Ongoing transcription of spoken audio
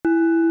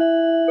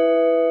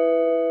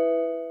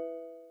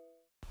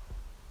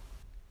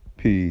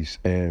Peace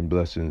and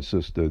blessings,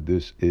 sister.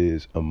 This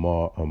is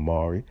Amar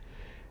Amari,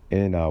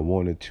 and I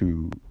wanted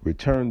to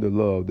return the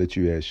love that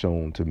you had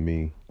shown to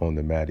me on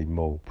the Matty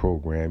Mo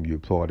program. You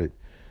applauded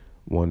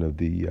one of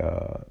the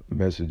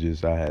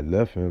messages I had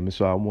left him, and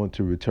so I want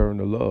to return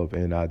the love,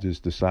 and I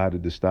just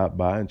decided to stop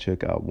by and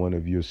check out one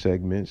of your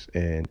segments,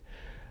 and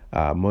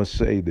I must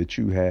say that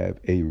you have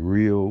a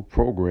real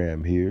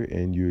program here,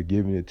 and you're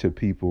giving it to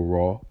people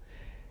raw.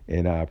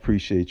 And I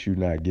appreciate you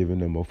not giving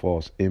them a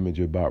false image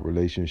about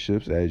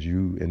relationships. As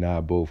you and I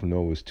both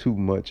know, it's too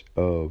much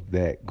of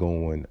that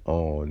going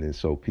on. And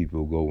so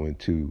people go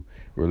into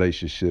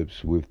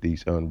relationships with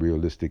these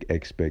unrealistic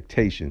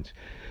expectations.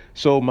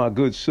 So my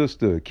good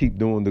sister, keep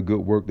doing the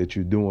good work that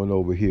you're doing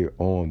over here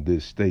on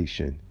this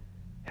station.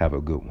 Have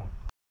a good one.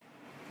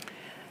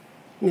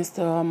 Mr.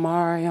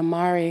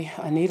 Amari,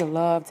 Anita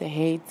Love to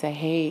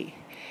hate.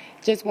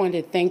 Just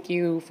wanted to thank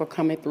you for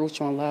coming through,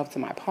 showing love to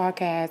my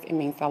podcast. It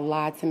means a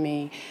lot to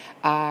me.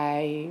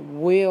 I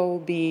will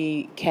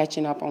be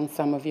catching up on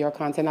some of your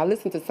content. I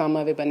listened to some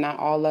of it, but not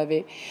all of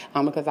it,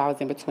 because I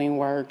was in between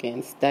work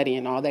and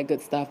studying, all that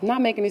good stuff.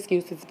 Not making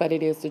excuses, but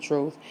it is the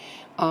truth.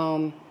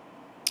 And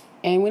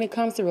when it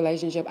comes to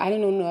relationship, I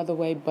didn't know no other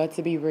way but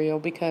to be real,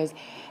 because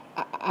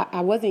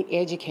I wasn't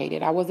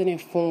educated. I wasn't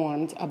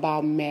informed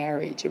about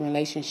marriage and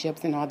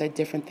relationships and all that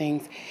different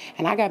things.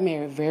 And I got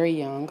married very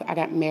young. I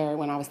got married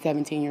when I was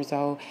 17 years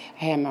old.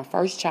 I had my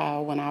first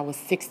child when I was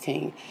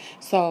 16.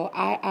 So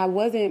I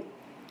wasn't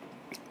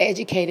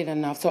educated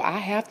enough. So I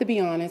have to be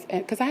honest,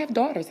 because I have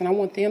daughters, and I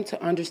want them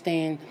to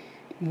understand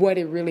what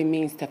it really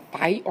means to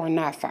fight or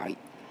not fight.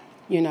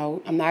 You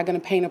know, I'm not going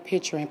to paint a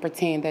picture and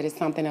pretend that it's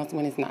something else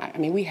when it's not. I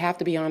mean, we have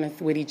to be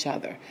honest with each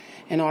other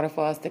in order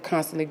for us to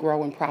constantly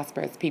grow and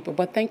prosper as people.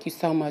 But thank you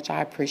so much. I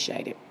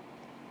appreciate it.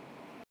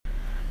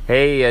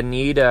 Hey,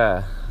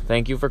 Anita.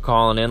 Thank you for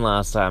calling in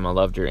last time. I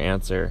loved your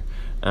answer.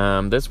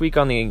 This week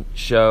on the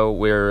show,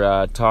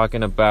 we're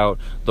talking about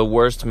the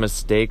worst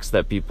mistakes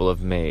that people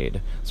have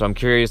made. So I'm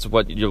curious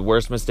what your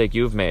worst mistake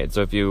you've made.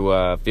 So if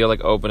you feel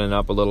like opening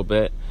up a little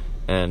bit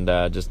and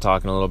just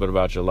talking a little bit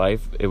about your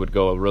life, it would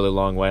go a really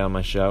long way on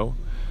my show.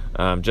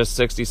 Just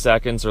 60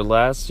 seconds or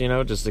less,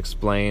 just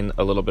explain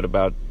a little bit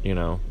about,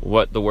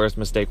 what the worst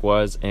mistake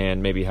was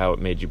and maybe how it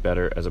made you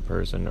better as a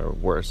person or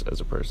worse as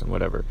a person,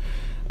 whatever.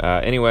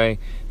 Anyway,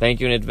 thank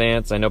you in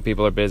advance. I know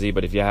people are busy,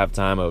 but if you have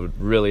time, I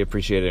would really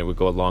appreciate it. It would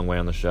go a long way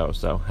on the show.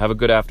 So have a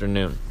good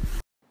afternoon.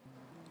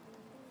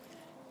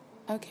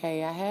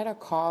 Okay, I had a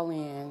call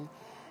in,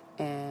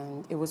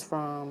 and it was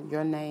from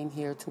Your Name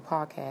Here to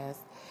Podcast.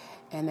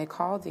 And they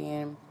called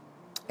in,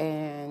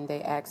 and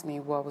they asked me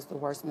what was the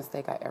worst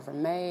mistake I ever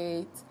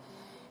made,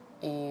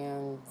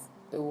 and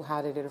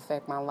how did it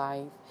affect my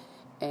life.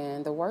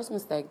 And the worst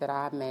mistake that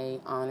I made,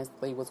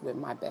 honestly, was with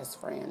my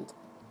best friend.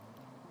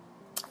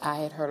 I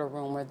had heard a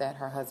rumor that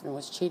her husband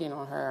was cheating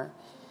on her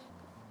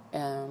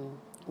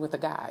with a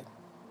guy.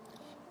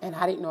 And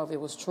I didn't know if it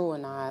was true or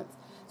not,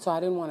 so I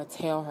didn't want to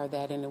tell her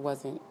that, and it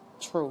wasn't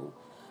true.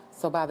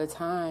 So by the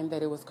time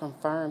that it was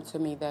confirmed to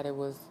me that it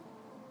was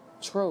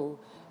true,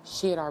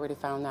 she had already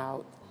found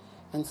out.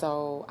 And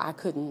so I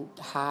couldn't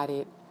hide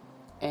it.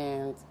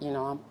 And,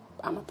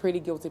 I'm a pretty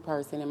guilty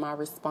person, and my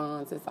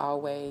response is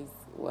always,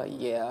 well,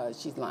 yeah,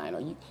 she's lying,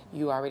 or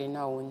you already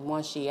know. And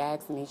once she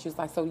asked me, she was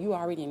like, so you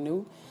already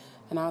knew?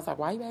 And I was like,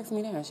 why you asking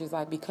me that? And she was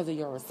like, because of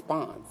your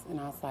response. And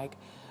I was like,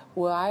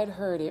 well, I had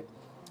heard it.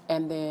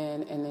 And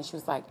then she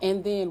was like,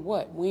 and then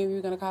what? When were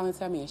you going to call and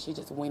tell me? And she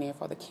just went in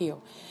for the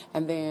kill.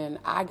 And then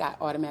I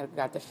automatically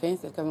got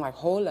defensive, because I'm like,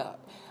 hold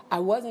up. I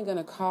wasn't going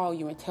to call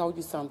you and tell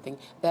you something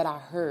that I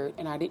heard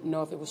and I didn't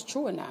know if it was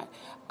true or not.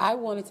 I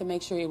wanted to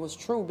make sure it was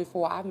true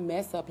before I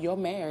mess up your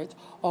marriage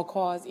or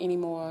cause any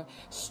more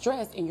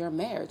stress in your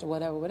marriage or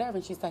whatever.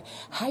 And she's like,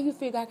 how you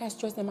figure I got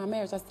stress in my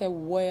marriage? I said,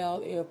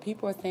 well, if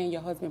people are saying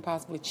your husband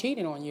possibly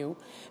cheating on you,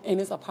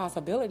 and it's a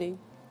possibility,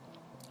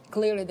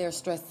 clearly there's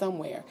stress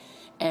somewhere.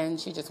 And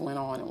she just went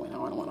on and went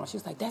on and went on. She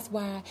was like, that's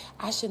why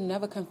I should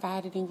never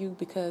confided in you,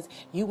 because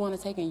you want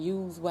to take and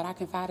use what I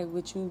confided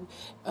with you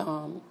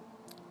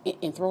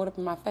and throw it up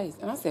in my face.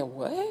 And I said,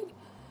 what?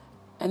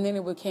 And then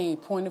it became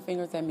pointing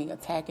fingers at me,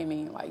 attacking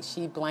me, like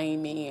she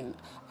blamed me, and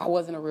I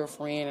wasn't a real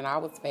friend, and I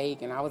was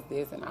fake, and I was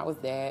this, and I was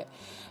that.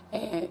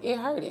 And it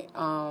hurt it.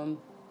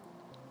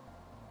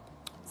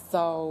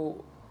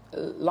 So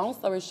long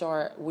story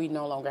short, we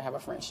no longer have a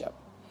friendship.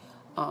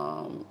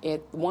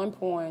 At one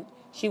point,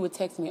 she would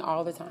text me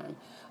all the time.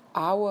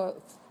 Our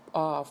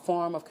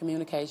form of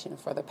communication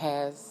for the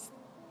past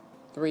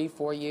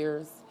 3-4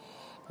 years,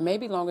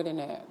 maybe longer than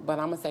that, but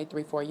I'm going to say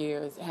 3-4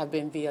 years, have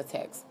been via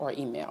text or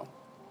email.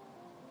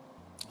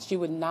 She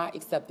would not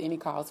accept any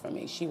calls from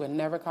me. She would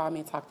never call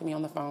me and talk to me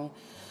on the phone.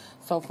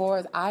 So far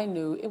as I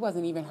knew, it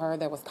wasn't even her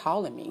that was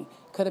calling me.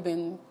 Could have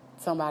been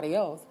somebody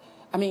else.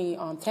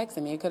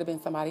 texting me. It could have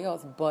been somebody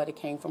else, but it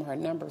came from her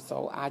number,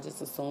 so I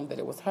just assumed that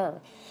it was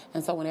her.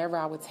 And so whenever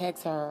I would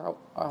text her,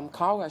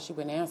 call her, she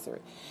wouldn't answer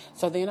it.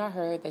 So then I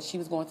heard that she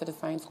was going to the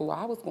same school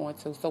I was going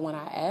to. So when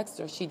I asked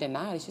her, she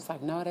denied it. She's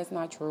like, no, that's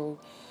not true.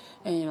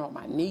 And,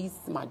 my niece,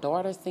 my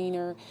daughter seen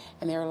her,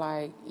 and they were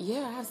like,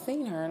 yeah, I've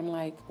seen her. And I'm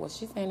like, well,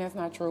 she's saying that's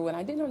not true. And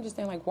I didn't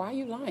understand, like, why are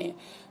you lying?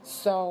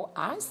 So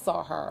I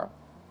saw her.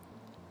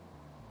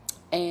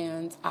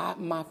 And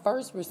my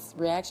first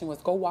reaction was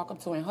go walk up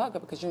to her and hug her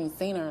because you hadn't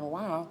seen her in a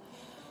while.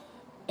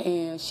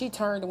 And she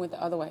turned and went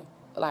the other way,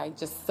 like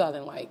just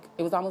sudden. Like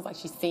it was almost like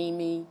she seen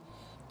me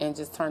and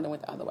just turned and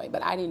went the other way.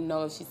 But I didn't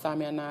know if she saw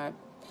me or not.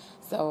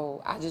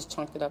 So I just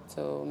chunked it up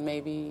to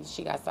maybe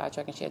she got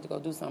sidetracked and she had to go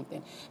do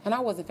something. And I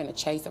wasn't finna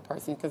chase a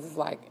person because it's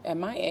like at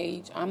my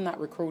age, I'm not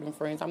recruiting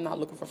friends. I'm not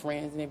looking for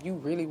friends. And if you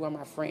really were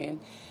my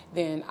friend,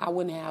 then I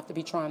wouldn't have to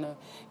be trying to,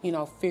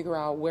 figure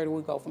out where do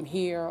we go from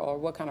here or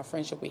what kind of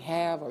friendship we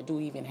have or do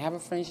we even have a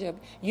friendship.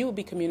 You would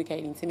be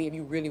communicating to me if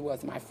you really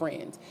was my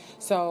friend.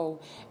 So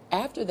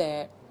after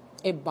that,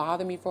 it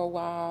bothered me for a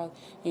while.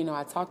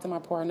 I talked to my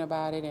partner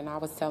about it, and I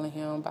was telling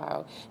him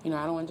about, I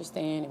don't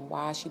understand and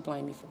why she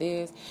blamed me for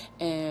this.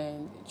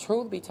 And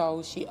truth be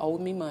told, she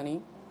owed me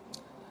money,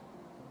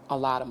 a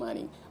lot of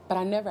money. But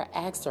I never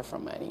asked her for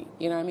money.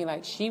 You know what I mean?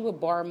 Like, she would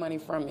borrow money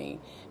from me,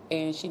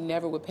 and she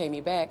never would pay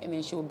me back. And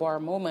then she would borrow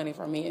more money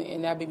from me,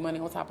 and that'd be money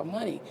on top of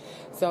money.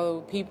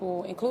 So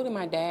people, including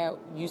my dad,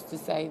 used to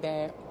say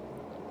that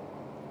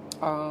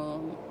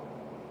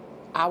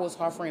I was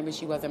her friend, but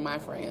she wasn't my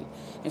friend.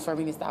 And for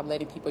me to stop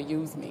letting people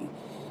use me.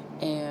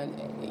 And,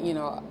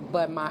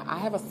 but I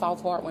have a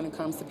soft heart when it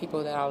comes to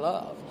people that I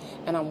love.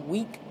 And I'm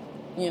weak,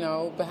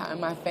 behind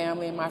my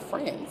family and my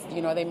friends.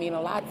 They mean a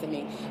lot to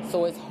me.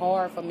 So it's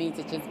hard for me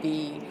to just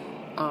be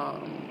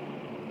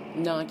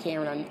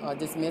non-caring or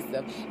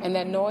dismissive. And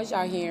that noise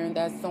y'all hearing,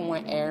 that's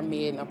someone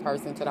admitting a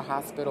person to the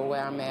hospital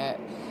where I'm at.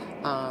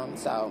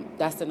 So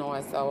that's the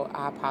noise. So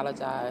I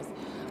apologize.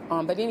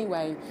 But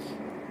anyway,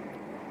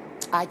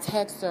 I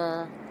text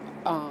her,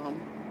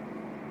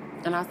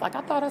 and I was like,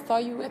 I thought I saw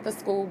you at the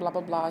school, blah, blah,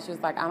 blah. She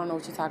was like, I don't know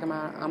what you're talking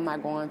about. I'm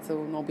not going to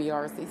no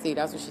BRCC.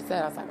 That's what she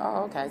said. I was like,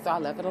 oh, okay. So I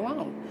left it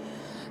alone.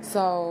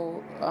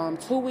 So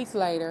 2 weeks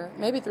later,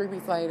 maybe 3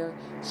 weeks later,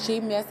 she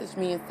messaged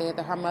me and said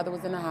that her mother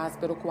was in the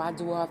hospital. Could I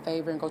do her a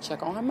favor and go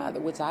check on her mother,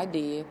 which I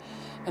did.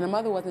 And her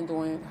mother wasn't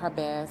doing her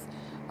best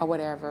or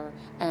whatever.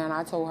 And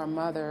I told her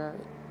mother,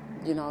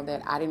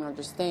 that I didn't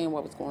understand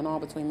what was going on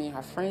between me and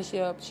her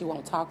friendship. She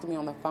won't talk to me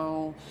on the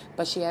phone,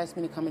 but she asked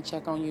me to come and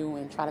check on you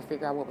and try to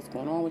figure out what was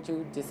going on with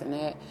you, this and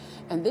that.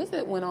 And this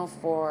went on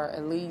for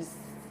at least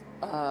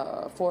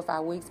 4 or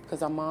 5 weeks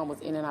because her mom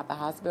was in and out the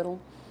hospital.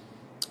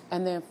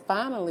 And then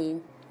finally,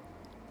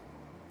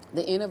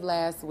 the end of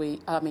last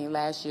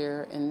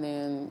year, and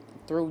then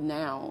through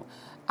now,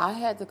 I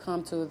had to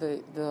come to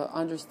the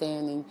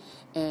understanding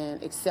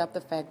and accept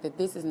the fact that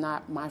this is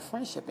not my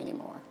friendship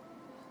anymore.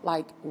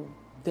 Like,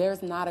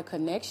 there's not a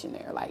connection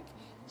there. Like,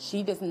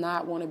 she does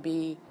not want to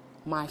be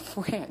my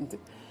friend.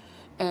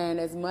 And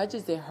as much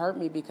as it hurt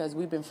me because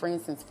we've been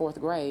friends since 4th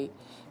grade,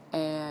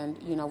 and,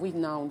 we've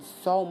known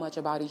so much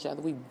about each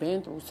other. We've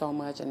been through so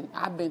much, and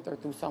I've been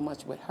through so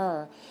much with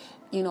her.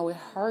 It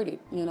hurted,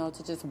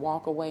 to just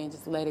walk away and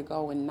just let it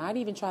go and not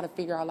even try to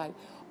figure out, like,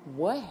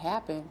 what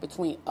happened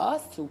between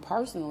us two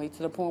personally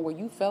to the point where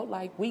you felt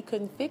like we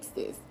couldn't fix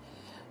this.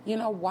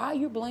 Why are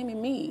you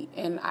blaming me?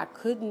 And I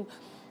couldn't.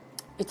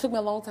 It took me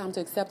a long time to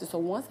accept it. So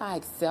once I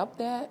accept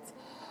that,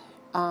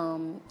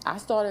 I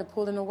started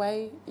pulling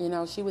away.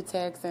 She would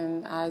text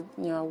and I,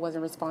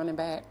 wasn't responding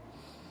back.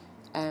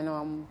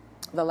 And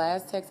the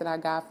last text that I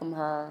got from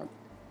her,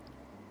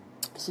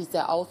 she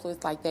said, oh, so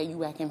it's like that,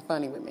 you acting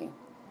funny with me.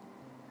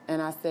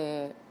 And I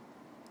said,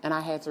 and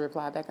I had to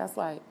reply back. I was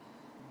like,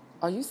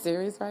 are you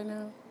serious right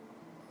now?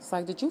 It's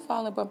like, did you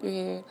fall and bump your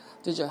head?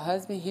 Did your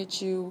husband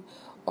hit you?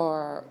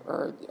 Or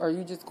are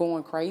you just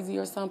going crazy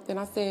or something?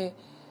 I said,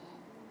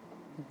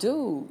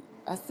 dude,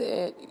 I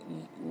said,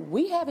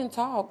 we haven't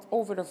talked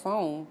over the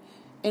phone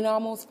in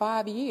almost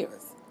 5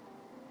 years.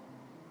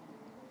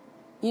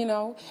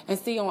 And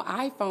see, on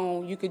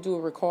iPhone, you could do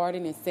a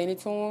recording and send it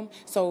to them.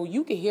 So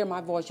you could hear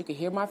my voice. You could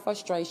hear my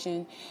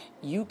frustration.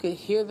 You could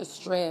hear the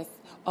stress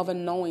of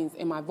annoyance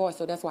in my voice.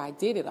 So that's why I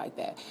did it like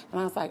that. And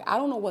I was like, I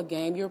don't know what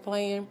game you're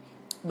playing,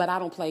 but I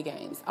don't play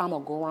games. I'm a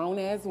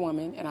grown-ass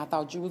woman, and I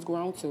thought you was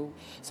grown, too.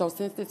 So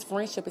since this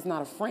friendship is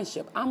not a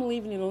friendship, I'm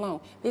leaving it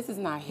alone. This is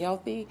not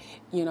healthy.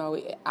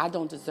 I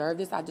don't deserve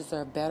this. I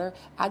deserve better.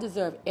 I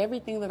deserve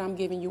everything that I'm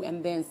giving you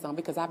and then some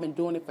because I've been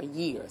doing it for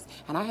years,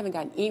 and I haven't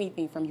gotten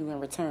anything from you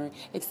in return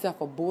except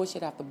for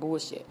bullshit after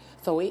bullshit.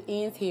 So it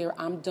ends here.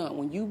 I'm done.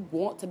 When you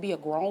want to be a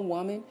grown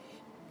woman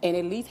and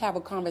at least have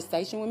a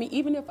conversation with me,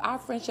 even if our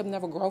friendship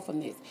never grow from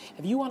this,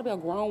 if you want to be a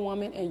grown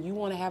woman and you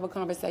want to have a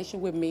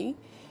conversation with me,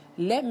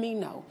 let me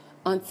know.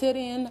 Until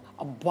then,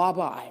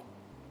 bye-bye.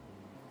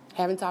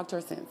 Haven't talked to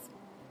her since.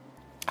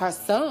 Her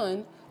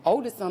son,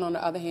 oldest son on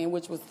the other hand,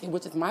 which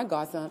is my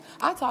godson,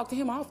 I talk to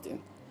him often.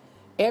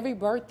 Every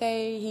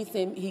birthday,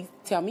 he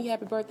tell me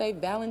happy birthday,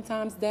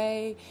 Valentine's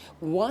Day.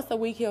 Once a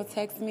week, he'll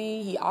text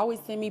me. He always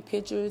send me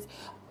pictures,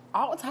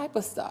 all type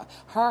of stuff.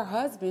 Her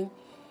husband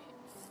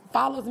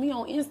follows me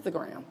on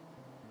Instagram.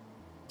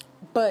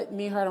 But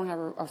me and her don't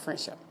have a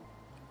friendship.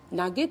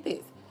 Now get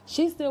this.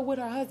 She's still with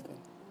her husband.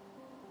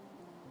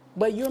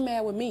 But you're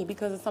mad with me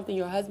because of something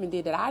your husband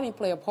did that I didn't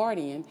play a part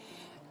in.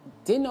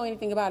 Didn't know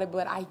anything about it,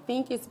 but I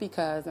think it's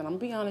because, and I'm going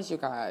to be honest, you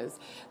guys,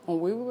 when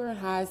we were in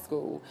high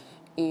school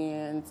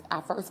and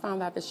I first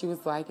found out that she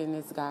was liking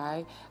this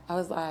guy, I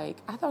was like,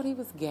 I thought he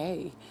was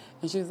gay.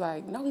 And she was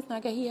like, no, he's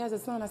not gay. He has a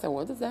son. I said,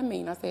 what does that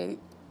mean? I said,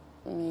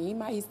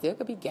 he still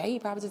could be gay. He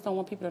probably just don't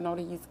want people to know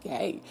that he's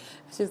gay.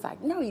 She was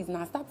like, no, he's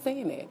not. Stop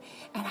saying that.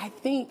 And I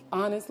think,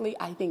 honestly,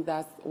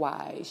 that's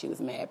why she was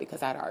mad,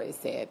 because I'd already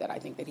said that I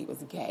think that he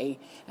was gay.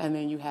 And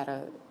then you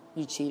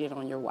cheated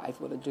on your wife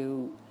with a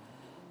dude.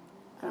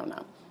 I don't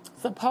know.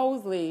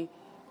 Supposedly,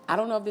 I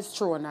don't know if this is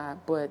true or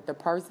not, but the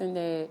person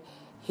that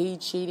he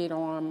cheated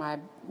on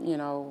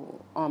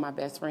on my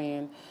best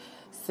friend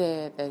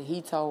said that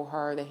he told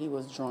her that he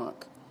was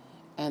drunk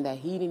and that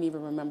he didn't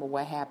even remember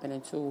what happened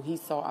until he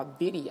saw a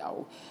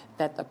video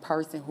that the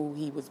person who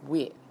he was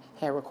with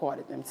had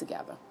recorded them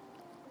together.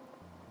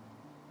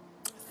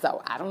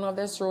 So I don't know if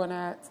that's true or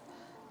not.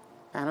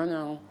 I don't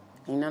know.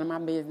 Ain't none of my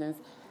business.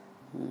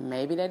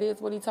 Maybe that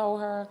is what he told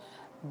her.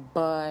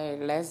 But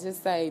let's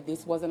just say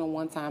this wasn't a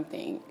one-time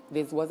thing.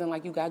 This wasn't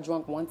like you got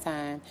drunk one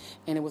time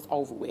and it was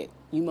over with.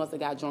 You must have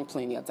got drunk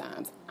plenty of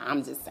times.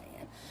 I'm just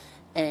saying.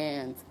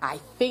 And I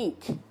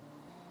think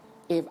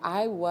if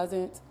I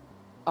wasn't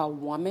a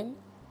woman,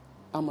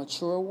 a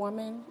mature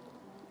woman,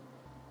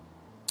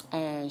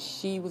 and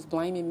she was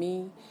blaming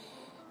me,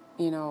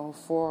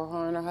 for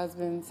her and her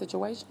husband's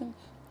situation,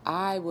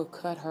 I would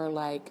cut her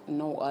like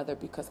no other,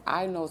 because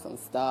I know some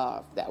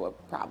stuff that would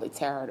probably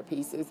tear her to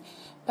pieces,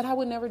 but I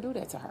would never do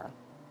that to her.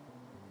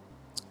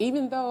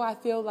 Even though I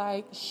feel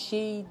like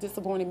she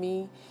disappointed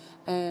me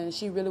and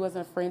she really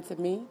wasn't a friend to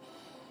me,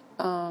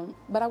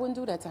 but I wouldn't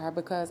do that to her,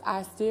 because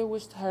I still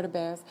wish her the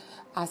best.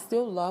 I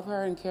still love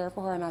her and care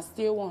for her, and I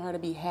still want her to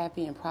be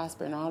happy and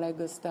prosper and all that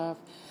good stuff.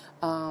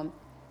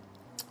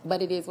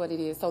 But it is what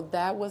it is. So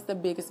that was the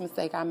biggest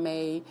mistake I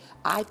made.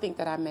 I think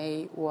that I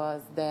made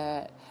was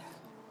that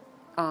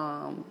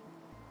I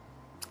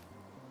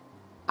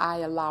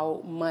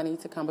allowed money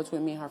to come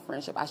between me and her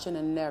friendship. I shouldn't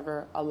have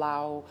never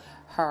allowed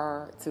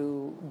her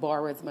to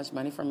borrow as much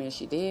money from me as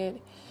she did.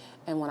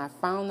 And when I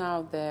found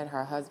out that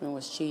her husband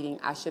was cheating,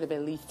 I should have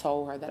at least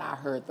told her that I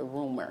heard the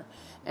rumor.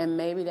 And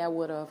maybe that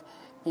would have,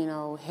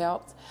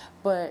 helped.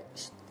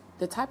 But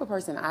the type of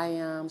person I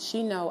am,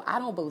 she know I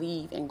don't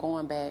believe in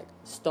going back,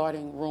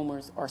 starting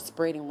rumors or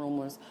spreading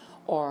rumors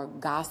or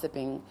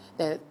gossiping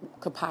that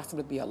could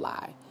possibly be a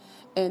lie.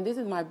 And this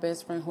is my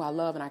best friend who I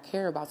love and I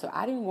care about, so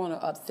I didn't want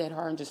to upset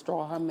her and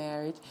destroy her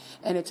marriage,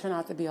 and it turned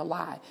out to be a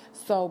lie.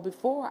 So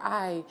before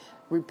I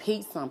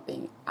repeat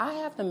something, I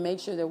have to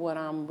make sure that what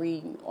I'm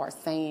reading or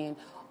saying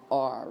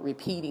or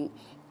repeating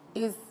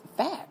is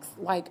facts.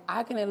 Like,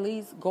 I can at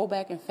least go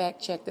back and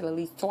fact check it at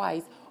least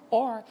twice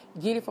or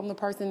get it from the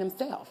person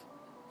themselves.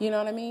 You know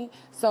what I mean?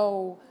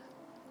 So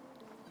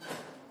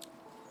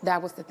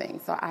that was the thing.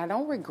 So I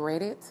don't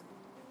regret it,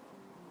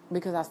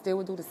 because I still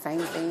would do the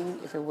same thing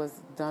if it was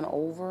done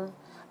over.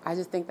 I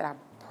just think that I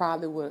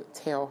probably would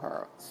tell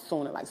her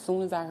sooner. Like,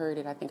 soon as I heard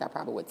it, I think I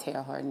probably would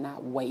tell her,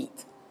 not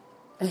wait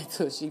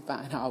until she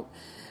find out.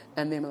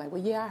 And then be like,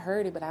 well, yeah, I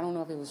heard it, but I don't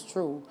know if it was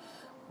true.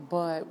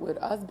 But with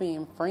us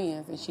being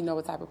friends and she know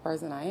what type of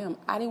person I am,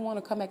 I didn't want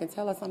to come back and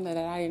tell her something that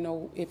I didn't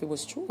know if it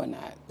was true or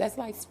not. That's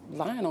like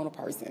lying on a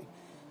person.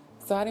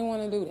 So I didn't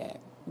want to do that.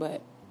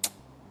 But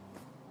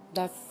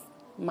that's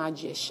my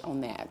gish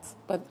on that.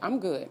 But I'm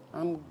good.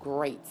 I'm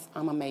great.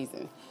 I'm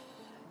amazing.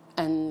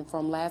 And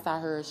from last I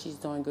heard, she's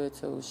doing good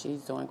too.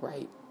 She's doing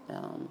great.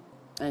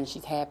 And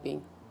she's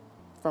happy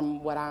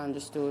from what I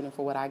understood and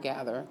for what I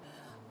gather.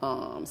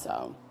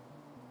 So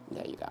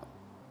there you go.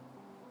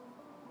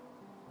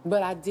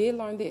 But I did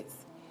learn this.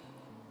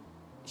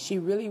 She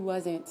really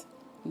wasn't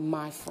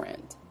my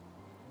friend.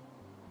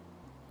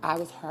 I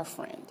was her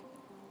friend.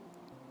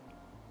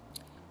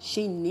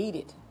 She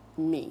needed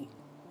me,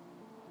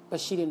 but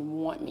she didn't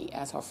want me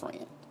as her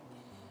friend.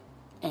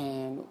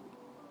 And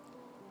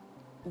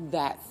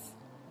that's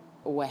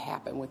what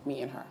happened with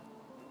me and her.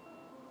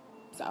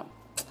 So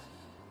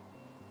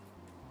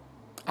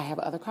I have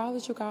other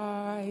callers, you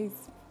guys.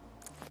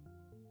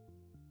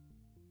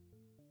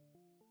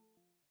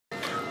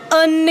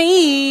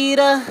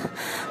 Anita.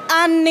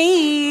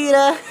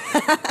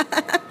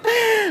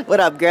 What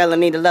up, girl?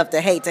 Anita, love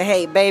to hate,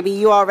 baby.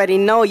 You already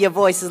know your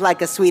voice is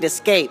like a sweet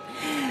escape.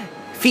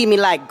 Feed me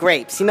like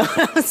grapes, you know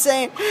what I'm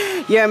saying?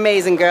 You're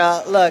amazing,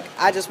 girl. Look,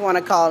 I just want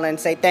to call and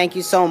say thank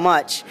you so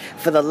much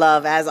for the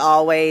love, as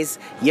always.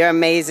 You're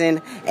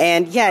amazing.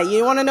 And yeah,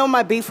 you want to know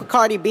my beef with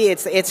Cardi B?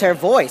 It's her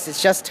voice.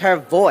 It's just her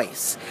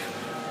voice.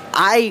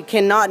 I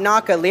cannot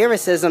knock her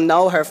lyricism,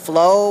 though. Her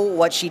flow,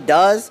 what she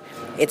does,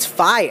 it's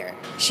fire.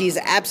 she's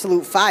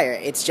absolute fire.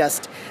 It's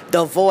just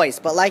the voice.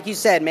 But like you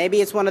said,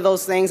 maybe it's one of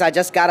those things I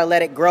just got to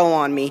let it grow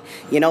on me.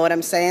 You know what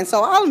I'm saying?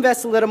 So I'll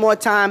invest a little more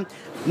time.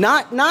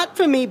 Not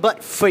for me,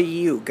 but for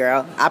you,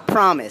 girl. I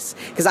promise.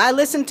 Because I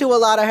listened to a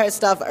lot of her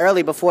stuff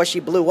early before she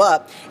blew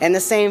up, and the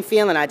same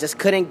feeling, I just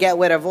couldn't get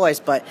with her voice.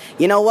 But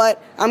you know what?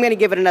 I'm going to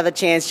give it another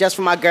chance just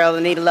for my girl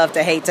Anita Love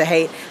to hate.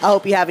 I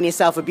hope you're having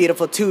yourself a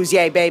beautiful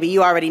Tuesday, baby.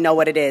 You already know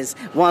what it is.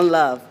 One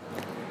love.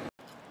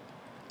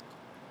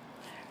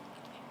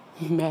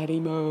 Maddie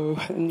Mo,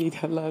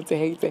 Anita Love to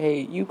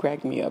hate. You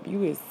crack me up.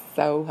 You is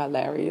so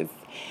hilarious.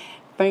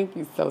 Thank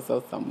you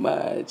so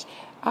much.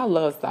 I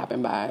love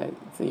stopping by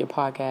to your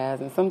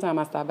podcast, and sometimes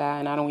I stop by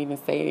and I don't even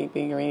say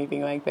anything or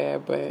anything like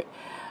that, but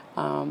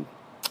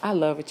I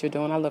love what you're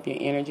doing. I love your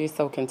energy. It's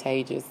so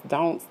contagious.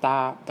 Don't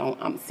stop.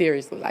 I'm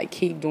seriously, like,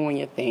 keep doing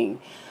your thing.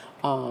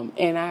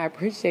 And I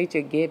appreciate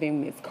you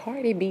giving Miss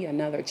Cardi B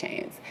another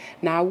chance.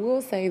 Now, I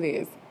will say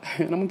this,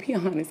 and I'm going to be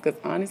honest, because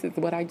honest is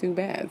what I do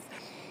best.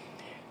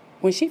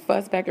 When she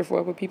fussed back and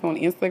forth with people on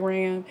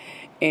Instagram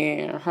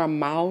and her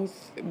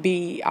mouth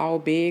be all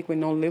big with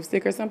no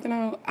lipstick or something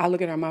on, I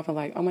look at her mouth and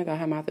like, oh my God,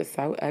 her mouth is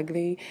so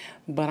ugly.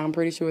 But I'm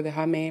pretty sure that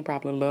her man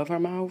probably love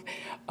her mouth.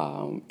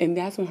 And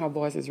that's when her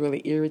voice is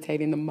really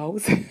irritating the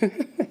most.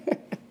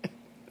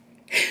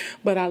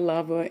 But I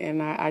love her,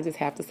 and I just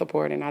have to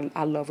support her, and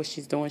I love what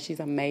she's doing. She's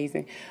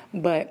amazing.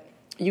 But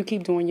you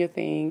keep doing your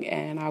thing,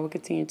 and I will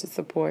continue to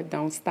support.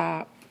 Don't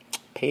stop.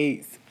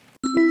 Peace.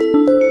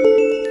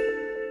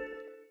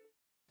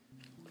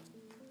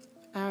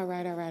 All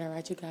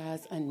right, you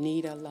guys.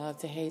 Anita Love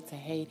to hate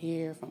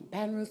here from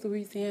Baton Rouge,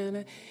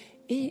 Louisiana.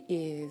 It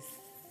is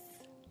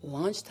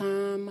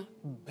lunchtime,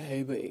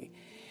 baby.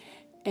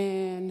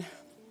 And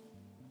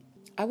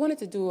I wanted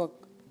to do an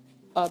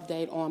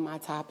update on my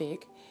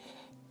topic,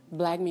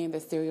 Black men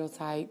that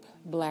stereotype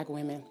Black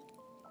women.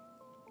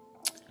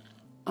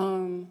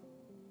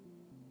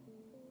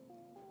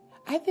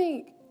 I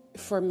think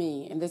for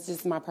me, and this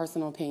is my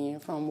personal opinion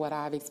from what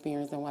I've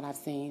experienced and what I've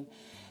seen,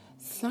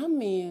 some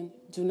men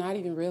do not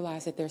even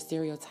realize that they're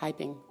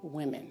stereotyping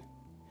women.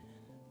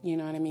 You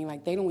know what I mean?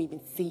 Like, they don't even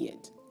see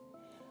it.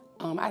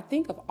 I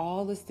think of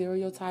all the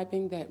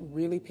stereotyping that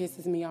really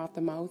pisses me off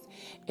the most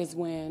is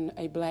when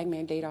a Black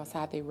man date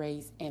outside their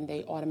race and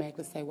they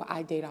automatically say, well,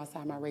 I date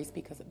outside my race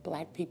because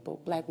Black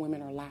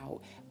women are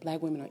loud,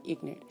 Black women are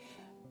ignorant.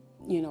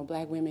 You know,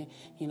 Black women,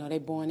 they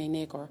bore in their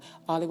neck, or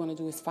all they want to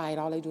do is fight,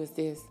 all they do is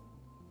this.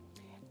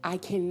 I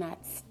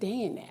cannot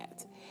stand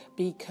that,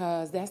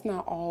 because that's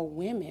not all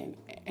women.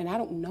 And I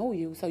don't know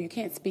you, so you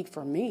can't speak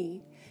for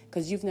me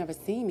because you've never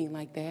seen me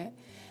like that.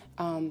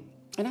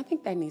 And I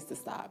think that needs to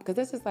stop, because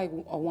that's just like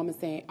a woman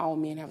saying all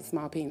men have a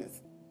small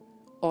penis,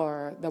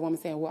 or the woman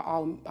saying, well,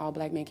 all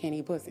Black men can't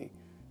eat pussy.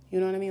 You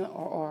know what I mean?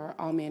 Or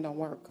all men don't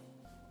work.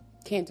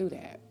 Can't do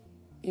that.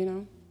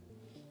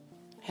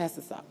 Has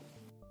to stop.